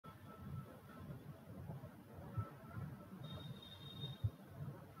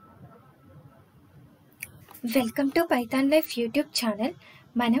Welcome to Python life YouTube channel.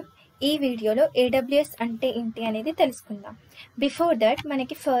 మనం ఈ వీడియోలో AWS అంటే ఏంటి అనేది తెలుసుకుందాం. బిఫోర్ దట్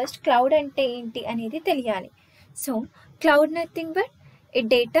మనకి ఫస్ట్ క్లౌడ్ అంటే ఏంటి అనేది తెలియాలి. So cloud nothing but A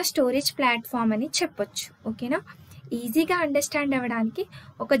data storage platform అని చెప్పొచ్చు. ఓకేనా? ఈజీగా అండర్స్టాండ్ అవ్వడానికి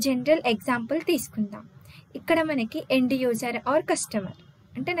ఒక జనరల్ ఎగ్జాంపుల్ తీసుకుందాం. ఇక్కడ మనకి ఎండ్ యూజర్ ఆర్ కస్టమర్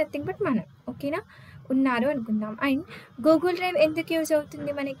అంటే నథింగ్ బట్ మనం ఓకేనా ఉన్నారు అనుకుందాం. అండ్ గూగుల్ డ్రైవ్ ఎందుకు యూజ్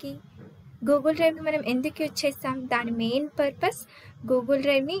అవుతుంది? మనకి గూగుల్ డ్రైవ్ని మనం ఎందుకు యూజ్ చేస్తాం? దాని మెయిన్ పర్పస్ గూగుల్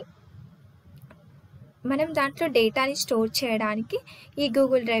డ్రైవ్ని మనం దాంట్లో డేటాని స్టోర్ చేయడానికి ఈ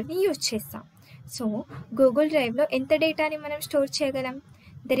గూగుల్ డ్రైవ్ని యూజ్ చేస్తాం. సో గూగుల్ డ్రైవ్లో ఎంత డేటాని మనం స్టోర్ చేయగలం?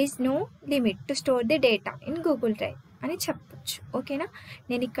 There is no limit to store the data in Google drive అని చెప్పొచ్చు. ఓకేనా?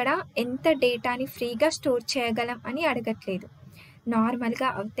 నేను ఇక్కడ ఎంత డేటాని ఫ్రీగా స్టోర్ చేయగలం అని అడగట్లేదు. నార్మల్గా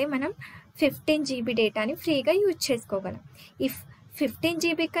అయితే మనం 15 GB డేటాని ఫ్రీగా యూజ్ చేసుకోగలం. ఇఫ్ 15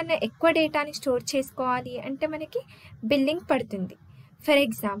 GB కన్నా ఎక్కువ డేటాని స్టోర్ చేసుకోవాలి అంటే మనకి బిల్లింగ్ పడుతుంది. ఫర్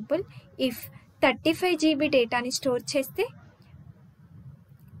ఎగ్జాంపుల్, ఇఫ్ 35 GB డేటాని స్టోర్ చేస్తే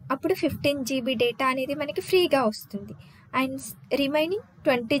అప్పుడు 15 GB డేటా అనేది మనకి ఫ్రీగా వస్తుంది. And remaining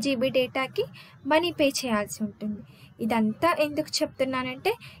 20 GB డేటాకి money pay చేయాల్సి ఉంటుంది. ఇదంతా ఎందుకు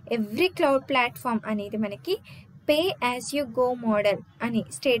చెప్తున్నానంటే ఎవ్రీ క్లౌడ్ ప్లాట్ఫామ్ అనేది మనకి pay as you go model అని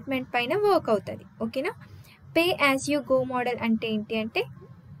స్టేట్మెంట్ పైన వర్క్ అవుతుంది. ఓకేనా? Pay as you go model అంటే ఏంటి అంటే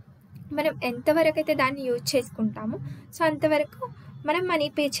మనం ఎంతవరకు అయితే దాన్ని యూజ్ చేసుకుంటామో సో అంతవరకు మనం మనీ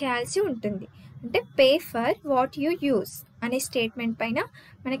పే చేయాల్సి ఉంటుంది. అంటే pay for what you use అనే స్టేట్మెంట్ పైన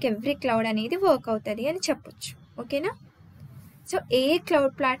మనకి ఎవ్రీ క్లౌడ్ అనేది వర్క్ అవుతుంది అని చెప్పొచ్చు. ఓకేనా? సో ఏ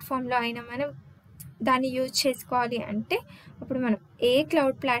క్లౌడ్ ప్లాట్ఫామ్లో అయినా మనం దాన్ని యూజ్ చేసుకోవాలి అంటే అప్పుడు మనం ఏ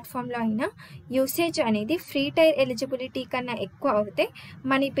క్లౌడ్ ప్లాట్ఫామ్లో అయినా యూసేజ్ అనేది ఫ్రీ టైర్ ఎలిజిబిలిటీ కన్నా ఎక్కువ అవుతే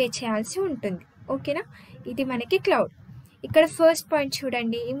మనీ పే చేయాల్సి ఉంటుంది. ఓకేనా? ఇది మనకి క్లౌడ్. ఇక్కడ ఫస్ట్ పాయింట్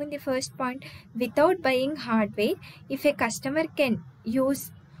చూడండి, ఏముంది first point? Without buying hardware if A customer can use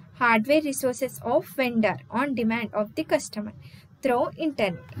hardware resources of vendor on demand of the customer through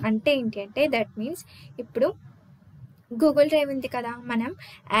internet. అంటే ఏంటి అంటే దట్ మీన్స్ ఇప్పుడు గూగుల్ డ్రైవ్ ఉంది కదా, మనం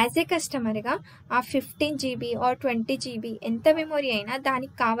యాజ్ ఏ కస్టమర్గా ఆ 15 GB ఆర్ 20 GB ఎంత మెమొరీ అయినా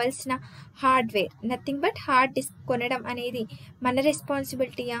దానికి కావాల్సిన hardware nothing but hard disk కొనడం అనేది మన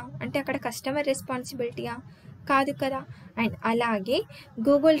రెస్పాన్సిబిలిటీయా? అంటే అక్కడ కస్టమర్ రెస్పాన్సిబిలిటీయా? కాదు కదా. అండ్ అలాగే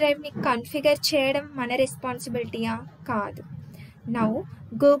గూగుల్ డ్రైవ్ని కాన్ఫిగర్ చేయడం మన రెస్పాన్సిబిలిటీయా? కాదు. నౌ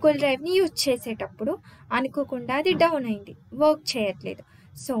గూగుల్ డ్రైవ్ని యూజ్ చేసేటప్పుడు అనుకోకుండా అది డౌన్ అయింది, వర్క్ చేయట్లేదు.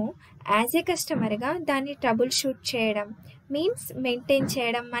 సో యాజ్ ఏ కస్టమర్గా దాన్ని ట్రబుల్ షూట్ చేయడం మీన్స్ మెయింటైన్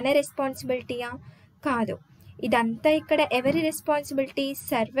చేయడం మన రెస్పాన్సిబిలిటీయా? కాదు. ఇదంతా ఇక్కడ ఎవరి responsibility?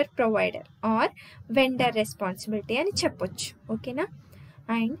 Server provider are vendor responsibility అని చెప్పొచ్చు. ఓకేనా?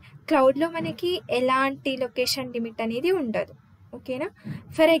 అండ్ క్లౌడ్లో మనకి ఎలాంటి లొకేషన్ లిమిట్ అనేది ఉండదు. ఓకేనా?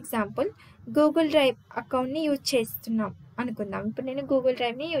 ఫర్ ఎగ్జాంపుల్, గూగుల్ డ్రైవ్ అకౌంట్ని యూజ్ చేస్తున్నాం అనుకుందాం. ఇప్పుడు నేను గూగుల్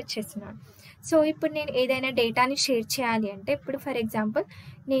డ్రైవ్ని యూజ్ చేస్తున్నాను. సో ఇప్పుడు నేను ఏదైనా డేటాని షేర్ చేయాలి అంటే ఇప్పుడు ఫర్ ఎగ్జాంపుల్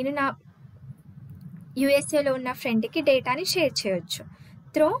నేను నా USA లో ఉన్న ఫ్రెండ్కి డేటాని షేర్ చేయొచ్చు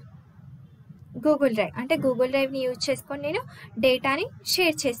త్రూ గూగుల్ డ్రైవ్. అంటే గూగుల్ డ్రైవ్ని యూజ్ చేసుకొని నేను డేటాని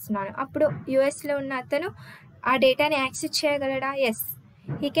షేర్ చేస్తున్నాను. అప్పుడు US లో ఉన్న అతను ఆ డేటాని access చేయగలడా? Yes,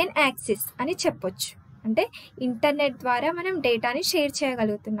 he can access అని చెప్పొచ్చు. అంటే ఇంటర్నెట్ ద్వారా మనం డేటాని షేర్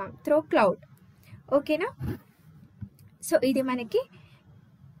చేయగలుగుతున్నాం త్రూ క్లౌడ్. ఓకేనా? సో ఇది మనకి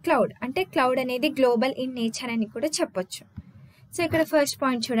క్లౌడ్. అంటే క్లౌడ్ అనేది గ్లోబల్ ఇన్ నేచర్ అని కూడా చెప్పొచ్చు. సో ఇక్కడ ఫస్ట్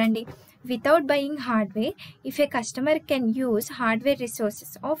పాయింట్ చూడండి, without buying hardware if A customer can use hardware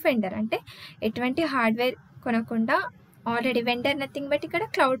resources of vendor. అంటే ఎటువంటి హార్డ్వేర్ కొనకుండా ఆల్రెడీ వెండర్ నథింగ్ బట్ ఇక్కడ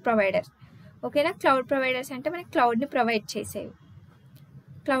క్లౌడ్ ప్రొవైడర్. ఓకేనా? క్లౌడ్ ప్రొవైడర్స్ అంటే మనకి క్లౌడ్ని ప్రొవైడ్ చేసేవి.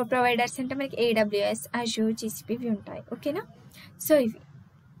 క్లౌడ్ ప్రొవైడర్స్ అంటే మనకి AWS, Azure, GCP ఇవి ఉంటాయి. ఓకేనా? సో ఇవి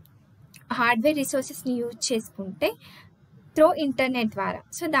హార్డ్వేర్ రిసోర్సెస్ని యూజ్ చేసుకుంటే త్రూ ఇంటర్నెట్ ద్వారా,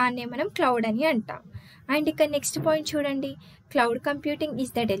 సో దాన్నే మనం క్లౌడ్ అని అంటాం. అండ్ ఇక్కడ నెక్స్ట్ పాయింట్ చూడండి, cloud computing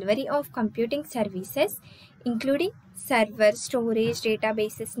is the delivery of computing services including server, storage,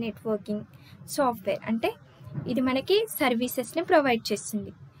 databases, networking software. అంటే ఇది మనకి సర్వీసెస్ని ప్రొవైడ్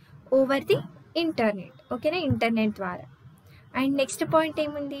చేస్తుంది ఓవర్ ది ఇంటర్నెట్. ఓకేనా? ఇంటర్నెట్ ద్వారా. అండ్ నెక్స్ట్ పాయింట్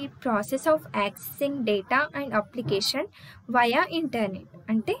ఏముంది? Process of accessing data and application via internet.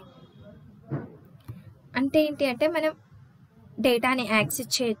 అంటే ఏంటి అంటే మనం డేటాని యాక్సెస్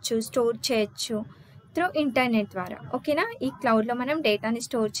చేయొచ్చు, స్టోర్ చేయొచ్చు త్రూ ఇంటర్నెట్ ద్వారా. ఓకేనా? ఈ క్లౌడ్లో మనం డేటాని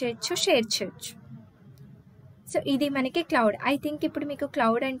స్టోర్ చేయొచ్చు, షేర్ చేయొచ్చు. సో ఇది మనకి క్లౌడ్. ఐ థింక్ ఇప్పుడు మీకు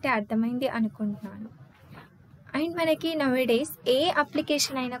క్లౌడ్ అంటే అర్థమైంది అనుకుంటున్నాను. అండ్ మనకి నవేడేస్ ఏ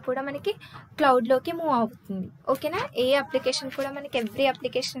అప్లికేషన్ అయినా కూడా మనకి క్లౌడ్లోకి మూవ్ అవుతుంది. ఓకేనా? ఏ అప్లికేషన్ కూడా మనకి ఎవ్రీ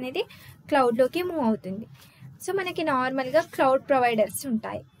అప్లికేషన్ అనేది క్లౌడ్లోకి మూవ్ అవుతుంది. సో మనకి నార్మల్గా క్లౌడ్ ప్రొవైడర్స్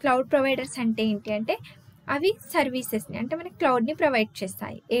ఉంటాయి. క్లౌడ్ ప్రొవైడర్స్ అంటే ఏంటి అంటే అవి సర్వీసెస్ని అంటే మనకి క్లౌడ్ని ప్రొవైడ్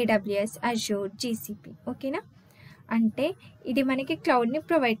చేస్తాయి. AWS, Azure, GCP. ఓకేనా. అంటే ఇది మనకి క్లౌడ్ని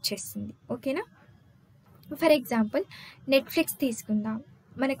ప్రొవైడ్ చేస్తుంది. ఓకేనా. ఫర్ ఎగ్జాంపుల్ నెట్ఫ్లిక్స్ తీసుకుందాం.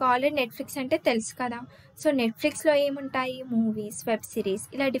 మనకు ఆల్రెడీ నెట్ఫ్లిక్స్ అంటే తెలుసు కదా. సో నెట్ఫ్లిక్స్లో ఏముంటాయి, మూవీస్, వెబ్ సిరీస్,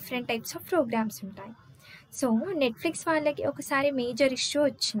 ఇలా డిఫరెంట్ టైప్స్ ఆఫ్ ప్రోగ్రామ్స్ ఉంటాయి. సో నెట్ఫ్లిక్స్ వాళ్ళకి ఒకసారి మేజర్ ఇష్యూ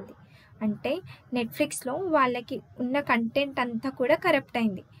వచ్చింది. అంటే నెట్ఫ్లిక్స్లో వాళ్ళకి ఉన్న కంటెంట్ అంతా కూడా కరప్ట్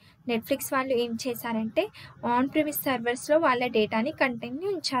అయింది. నెట్ఫ్లిక్స్ వాళ్ళు ఏం చేశారంటే ఆన్ ప్రిమిస్ సర్వర్స్లో వాళ్ళ డేటాని కంటెంట్ని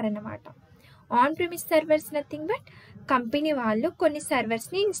ఉంచారన్నమాట. On premise servers nothing but company వాళ్ళు కొన్ని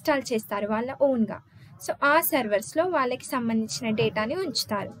సర్వర్స్ని ఇన్స్టాల్ చేస్తారు వాళ్ళ ఓన్గా. సో ఆ సర్వర్స్లో వాళ్ళకి సంబంధించిన డేటాని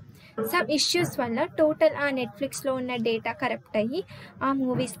ఉంచుతారు. సమ్ ఇష్యూస్ వల్ల టోటల్ ఆ నెట్ఫ్లిక్స్లో ఉన్న డేటా కరప్ట్ అయ్యి ఆ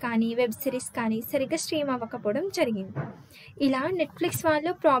మూవీస్ కానీ వెబ్ సిరీస్ కానీ సరిగ్గా స్ట్రీమ్ అవ్వకపోవడం జరిగింది. ఇలా నెట్ఫ్లిక్స్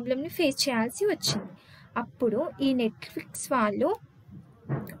వాళ్ళు ప్రాబ్లమ్ని ఫేస్ చేయాల్సి వచ్చింది. అప్పుడు ఈ నెట్ఫ్లిక్స్ వాళ్ళు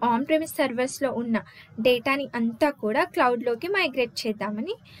ఆన్ ప్రెమిస్ సర్వర్స్లో ఉన్న డేటాని అంతా కూడా క్లౌడ్లోకి మైగ్రేట్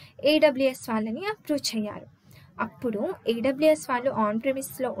చేద్దామని AWS వాళ్ళని అప్రోచ్ అయ్యారు. అప్పుడు AWS వాళ్ళు ఆన్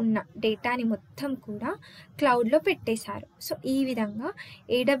ప్రెమిస్లో ఉన్న డేటాని మొత్తం కూడా క్లౌడ్లో పెట్టేశారు. సో ఈ విధంగా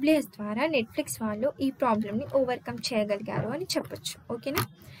AWS ద్వారా నెట్ఫ్లిక్స్ వాళ్ళు ఈ ప్రాబ్లమ్ని ఓవర్కమ్ చేయగలిగారు అని చెప్పొచ్చు. ఓకేనా.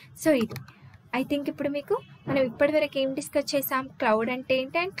 సో ఇది ఐ థింక్ ఇప్పుడు మీకు మనం ఇప్పటివరకు ఏం డిస్కస్ చేసాం, క్లౌడ్ అంటే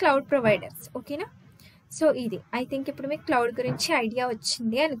ఏంటి అండ్ క్లౌడ్ ప్రొవైడర్స్. ఓకేనా. సో ఇది ఐ థింక్ ఇప్పుడు మీకు క్లౌడ్ గురించి ఐడియా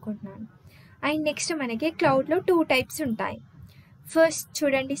వచ్చింది అనుకుంటున్నాను. అండ్ నెక్స్ట్ మనకి క్లౌడ్లో 2 టైప్స్ ఉంటాయి. ఫస్ట్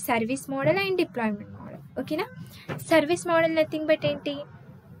చూడండి, service model and deployment model. ఓకేనా. సర్వీస్ మోడల్ నథింగ్ బట్ ఏంటి,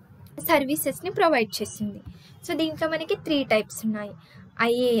 సర్వీసెస్ని ప్రొవైడ్ చేస్తుంది. సో దీంట్లో మనకి 3 టైప్స్ ఉన్నాయి.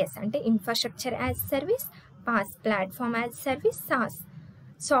 IaaS అంటే infrastructure as service, PaaS platform as service, SaaS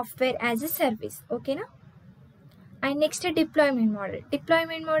software as a service. ఓకేనా. And next deployment model.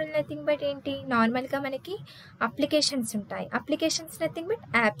 Deployment model nothing but ఏంటి, నార్మల్గా మనకి అప్లికేషన్స్ ఉంటాయి. Applications nothing but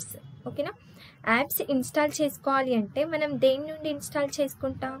apps. ఓకేనా. యాప్స్ ఇన్స్టాల్ చేసుకోవాలి అంటే మనం దేని నుండి ఇన్స్టాల్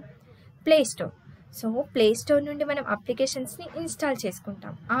చేసుకుంటాం, play store. So play store నుండి మనం అప్లికేషన్స్ని ఇన్స్టాల్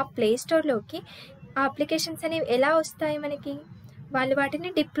చేసుకుంటాం. ఆ ప్లే స్టోర్లోకి ఆ అప్లికేషన్స్ అనేవి ఎలా వస్తాయి మనకి, వాళ్ళు వాటిని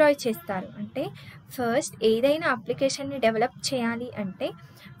డిప్లాయ్ చేస్తారు. అంటే ఫస్ట్ ఏదైనా అప్లికేషన్ని డెవలప్ చేయాలి అంటే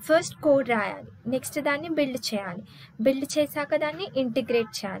ఫస్ట్ కోడ్ రాయాలి, నెక్స్ట్ దాన్ని బిల్డ్ చేయాలి, బిల్డ్ చేశాక దాన్ని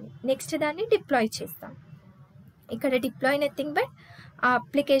ఇంటిగ్రేట్ చేయాలి, నెక్స్ట్ దాన్ని డిప్లాయ్ చేస్తాం. ఇక్కడ డిప్లాయ్ నథింగ్ బట్ ఆ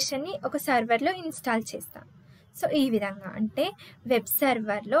అప్లికేషన్ని ఒక సర్వర్లో ఇన్స్టాల్ చేస్తాం. సో ఈ విధంగా అంటే వెబ్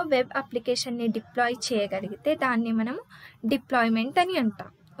సర్వర్లో వెబ్ అప్లికేషన్ని డిప్లాయ్ చేయగలిగితే దాన్ని మనము డిప్లాయ్మెంట్ అని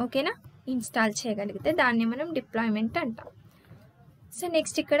అంటాం. ఓకేనా. ఇన్స్టాల్ చేయగలిగితే దాన్ని మనం డిప్లాయ్మెంట్ అంటాం. సో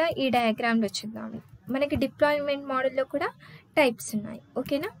నెక్స్ట్ ఇక్కడ ఈ డయాగ్రామ్లో చూద్దాం. మనకి డిప్లాయ్మెంట్ మోడల్లో కూడా టైప్స్ ఉన్నాయి.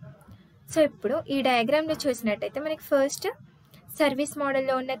 ఓకేనా. సో ఇప్పుడు ఈ డయాగ్రామ్లో చూసినట్టయితే మనకి ఫస్ట్ సర్వీస్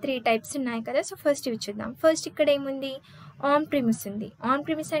మోడల్లో ఉన్న 3 టైప్స్ ఉన్నాయి కదా. సో ఫస్ట్ ఇవి చూద్దాం. ఫస్ట్ ఇక్కడ ఏముంది, ఆన్ ప్రిమిస్ ఉంది. ఆన్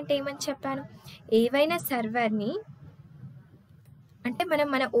ప్రిమిస్ అంటే ఏమని చెప్పాను, ఏవైనా సర్వర్ని అంటే మనం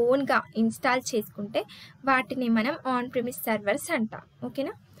మన ఓన్గా ఇన్స్టాల్ చేసుకుంటే వాటిని మనం ఆన్ ప్రిమిస్ సర్వర్స్ అంటాం.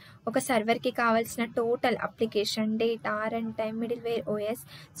 ఓకేనా. ఒక సర్వర్కి కావాల్సిన total application, data, run time, middleware, OS,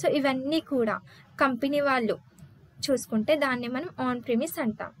 so ఇవన్నీ కూడా కంపెనీ వాళ్ళు చూసుకుంటే దాన్ని మనం ఆన్ ప్రిమిస్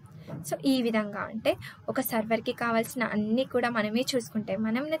అంటాం. సో ఈ విధంగా అంటే ఒక సర్వర్కి కావాల్సిన అన్నీ కూడా మనమే చూసుకుంటే,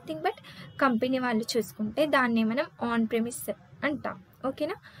 మనం నథింగ్ బట్ కంపెనీ వాళ్ళు చూసుకుంటే దాన్ని మనం ఆన్ ప్రిమిస్ అంటాం.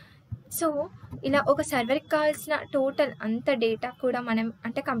 ఓకేనా. సో ఇలా ఒక సర్వర్కి కావాల్సిన టోటల్ అంత డేటా కూడా మనం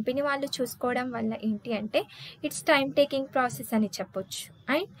అంటే కంపెనీ వాళ్ళు చూసుకోవడం వల్ల ఏంటి అంటే ఇట్స్ టైం టేకింగ్ ప్రాసెస్ అని చెప్పొచ్చు.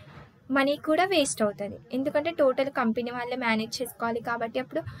 అండ్ మనీ కూడా వేస్ట్ అవుతుంది, ఎందుకంటే టోటల్ కంపెనీ వాళ్ళే మేనేజ్ చేసుకోవాలి కాబట్టి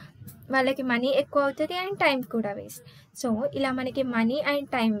అప్పుడు వాళ్ళకి మనీ ఎక్కువ అవుతుంది అండ్ టైం కూడా వేస్ట్. సో ఇలా మనకి మనీ అండ్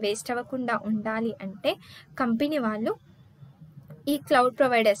టైం వేస్ట్ అవ్వకుండా ఉండాలి అంటే కంపెనీ వాళ్ళు ఈ క్లౌడ్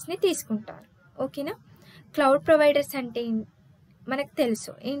ప్రొవైడర్స్ని తీసుకుంటారు. ఓకేనా. క్లౌడ్ ప్రొవైడర్స్ అంటే మనకు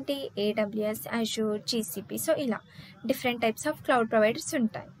తెలుసు ఏంటి, AWS, అజూర్, GCP. సో ఇలా different types of cloud providers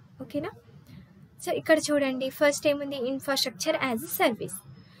ఉంటాయి. ఓకేనా. సో ఇక్కడ చూడండి, ఫస్ట్ ఏముంది, ఇన్ఫ్రాస్ట్రక్చర్ యాజ్ ఎ సర్వీస్.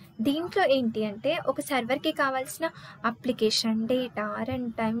 దీంట్లో ఏంటి అంటే ఒక సర్వర్కి కావాల్సిన application, data,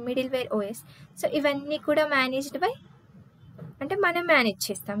 run time, middleware, OS, so ఇవన్నీ కూడా మేనేజ్డ్ బై అంటే మనం మేనేజ్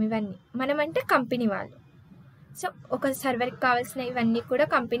చేస్తాం. ఇవన్నీ మనం అంటే కంపెనీ వాళ్ళు. సో ఒక సర్వర్కి కావాల్సిన ఇవన్నీ కూడా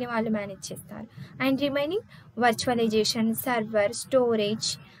కంపెనీ వాళ్ళు మేనేజ్ చేస్తారు. And remaining virtualisation, server, storage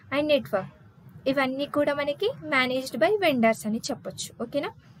and network, ఇవన్నీ కూడా మనకి మేనేజ్డ్ బై వెండర్స్ అని చెప్పొచ్చు.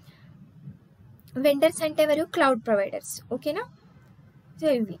 ఓకేనా. వెండర్స్ అంటే ఎవరు, క్లౌడ్ ప్రొవైడర్స్. ఓకేనా. సో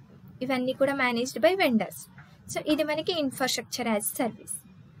ఇవన్నీ కూడా మేనేజ్డ్ బై వెండర్స్. సో ఇది మనకి infrastructure as service.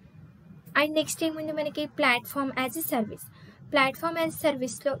 And next ఏముంది మనకి, platform as a service. Platform as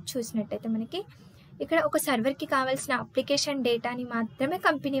సర్వీస్లో చూసినట్టయితే మనకి ఇక్కడ ఒక సర్వర్కి కావాల్సిన అప్లికేషన్ డేటాని మాత్రమే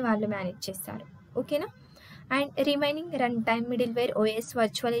కంపెనీ వాళ్ళు మేనేజ్ చేస్తారు. ఓకేనా. And remaining run time, middleware, OS,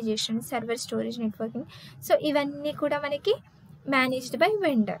 virtualisation, server, storage, networking. So ఇవన్నీ కూడా మనకి మేనేజ్డ్ బై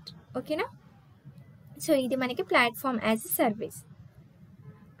వెండర్. ఓకేనా. సో ఇది మనకి platform as a service.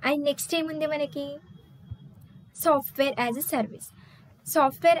 And next ఏముంది మనకి software as a service.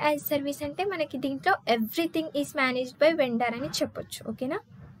 Software as service అంటే మనకి దీంట్లో everything is managed by vendor అని చెప్పొచ్చు. ఓకేనా.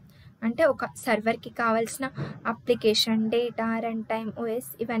 అంటే ఒక సర్వర్కి కావాల్సిన application, data, run time,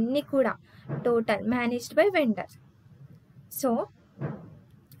 OS ఇవన్నీ కూడా total managed by vendor. So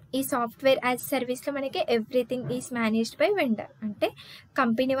ఈ సాఫ్ట్వేర్ యాజ్ సర్వీస్లో మనకి everything is managed by vendor. అంటే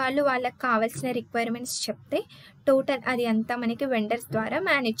కంపెనీ వాళ్ళు వాళ్ళకి కావాల్సిన రిక్వైర్మెంట్స్ చెప్తే టోటల్ అది అంతా మనకి వెండర్స్ ద్వారా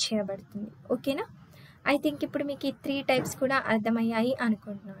మేనేజ్ చేయబడుతుంది. ఓకేనా. ఐ థింక్ ఇప్పుడు మీకు ఈ 3 టైప్స్ కూడా అర్థమయ్యాయి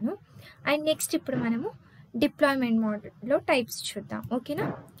అనుకుంటున్నాను. అండ్ నెక్స్ట్ ఇప్పుడు మనము డిప్లాయ్మెంట్ మోడల్లో టైప్స్ చూద్దాం. ఓకేనా.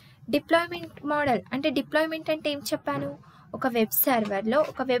 డిప్లాయ్మెంట్ మోడల్ అంటే డిప్లాయ్మెంట్ అంటే ఏం చెప్పాను, ఒక వెబ్ సర్వర్లో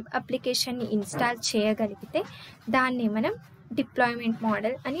ఒక వెబ్ అప్లికేషన్ని ఇన్స్టాల్ చేయగలిగితే దాన్ని మనం డిప్లాయ్మెంట్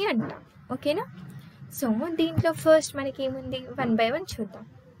మోడల్ అని అంటాం. ఓకేనా. సో దీంట్లో ఫస్ట్ మనకి ఏముంది, 1 by 1 చూద్దాం.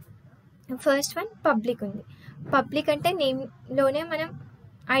 ఫస్ట్ వన్ పబ్లిక్ ఉంది. పబ్లిక్ అంటే నేమ్లోనే మనం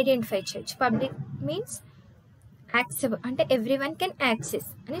ఐడెంటిఫై చేయొచ్చు. పబ్లిక్ మీన్స్ యాక్సెబుల్ అంటే ఎవ్రీ వన్ కెన్ యాక్సెస్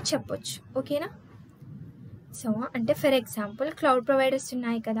అని చెప్పొచ్చు. ఓకేనా. సో అంటే ఫర్ ఎగ్జాంపుల్ క్లౌడ్ ప్రొవైడర్స్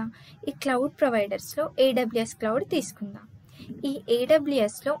ఉన్నాయి కదా, ఈ క్లౌడ్ ప్రొవైడర్స్లో AWS క్లౌడ్ తీసుకుందాం. ఈ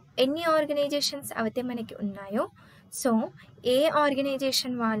AWSలో ఎన్ని ఆర్గనైజేషన్స్ అయితే మనకి ఉన్నాయో, సో ఏ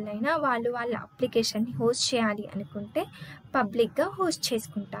ఆర్గనైజేషన్ వాళ్ళైనా వాళ్ళ అప్లికేషన్ని హోస్ట్ చేయాలి అనుకుంటే పబ్లిక్గా హోస్ట్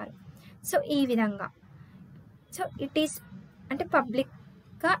చేసుకుంటారు. సో ఈ విధంగా సో ఇట్ ఈస్ అంటే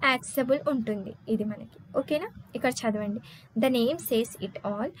పబ్లిక్గా యాక్సెబుల్ ఉంటుంది ఇది మనకి. ఓకేనా. ఇక్కడ చదవండి, the name says it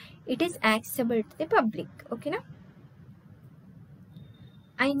all, it is యాక్సెబుల్ to the public. ఓకేనా.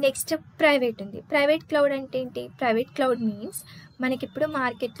 అండ్ నెక్స్ట్ ప్రైవేట్ ఉంది. ప్రైవేట్ క్లౌడ్ అంటే ఏంటి, ప్రైవేట్ క్లౌడ్ మీన్స్ మనకి ఇప్పుడు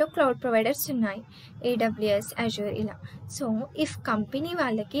మార్కెట్లో క్లౌడ్ ప్రొవైడర్స్ ఉన్నాయి, AWS, Azure ఇలా. సో ఇఫ్ కంపెనీ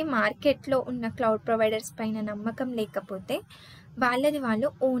వాళ్ళకి మార్కెట్లో ఉన్న క్లౌడ్ ప్రొవైడర్స్ పైన నమ్మకం లేకపోతే వాళ్ళు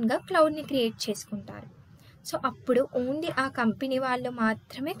ఓన్గా క్లౌడ్ని క్రియేట్ చేసుకుంటారు. సో అప్పుడు ఓన్లీ ఆ కంపెనీ వాళ్ళు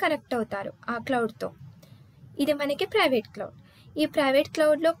మాత్రమే కనెక్ట్ అవుతారు ఆ క్లౌడ్తో. ఇది మనకి ప్రైవేట్ క్లౌడ్. ఈ ప్రైవేట్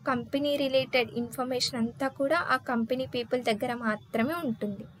క్లౌడ్లో కంపెనీ రిలేటెడ్ ఇన్ఫర్మేషన్ అంతా కూడా ఆ కంపెనీ పీపుల్ దగ్గర మాత్రమే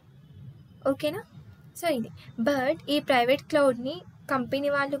ఉంటుంది. ఓకేనా. సో ఇది బట్ ఈ ప్రైవేట్ క్లౌడ్ని కంపెనీ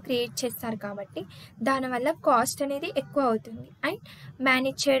వాళ్ళు క్రియేట్ చేస్తారు కాబట్టి దానివల్ల కాస్ట్ అనేది ఎక్కువ అవుతుంది అండ్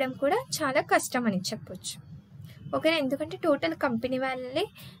మేనేజ్ చేయడం కూడా చాలా కష్టం అని చెప్పొచ్చు. ఓకేనా. ఎందుకంటే టోటల్ కంపెనీ వాళ్ళే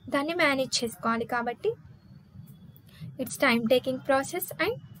దాన్ని మేనేజ్ చేసుకోవాలి కాబట్టి it's time taking process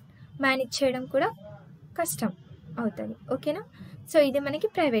and manage చేయడం కూడా కష్టం అవుతుంది. ఓకేనా. సో ఇది మనకి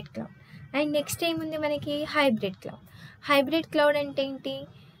ప్రైవేట్ క్లౌడ్. అండ్ నెక్స్ట్ ఏముంది మనకి హైబ్రిడ్ క్లౌడ్. హైబ్రిడ్ క్లౌడ్ అంటే ఏంటి,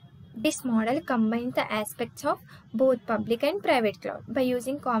 this model combines the aspects of both public and private cloud by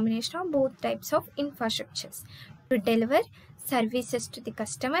using combination of both types of infrastructures to deliver services to the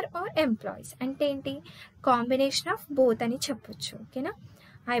customer or employees. అంటే ఏంటి, combination of both అని చెప్పొచ్చు. ఓకేనా.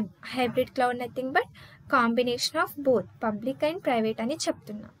 Hybrid cloud nothing but combination of both public and private అని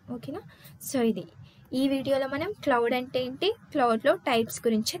చెప్తున్నా. ఓకేనా. So ఇది ఈ వీడియోలో మనం క్లౌడ్ అంటే ఏంటి, క్లౌడ్లో టైప్స్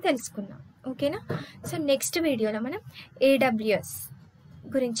గురించి తెలుసుకున్నాం. ఓకేనా. సో నెక్స్ట్ వీడియోలో మనం AWS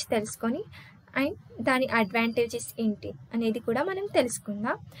గురించి తెలుసుకొని అండ్ దాని అడ్వాంటేజెస్ ఏంటి అనేది కూడా మనం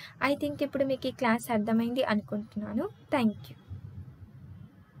తెలుసుకుందాం. ఐ థింక్ ఇప్పుడు మీకు ఈ క్లాస్ అర్థమైంది అనుకుంటున్నాను. Thank you.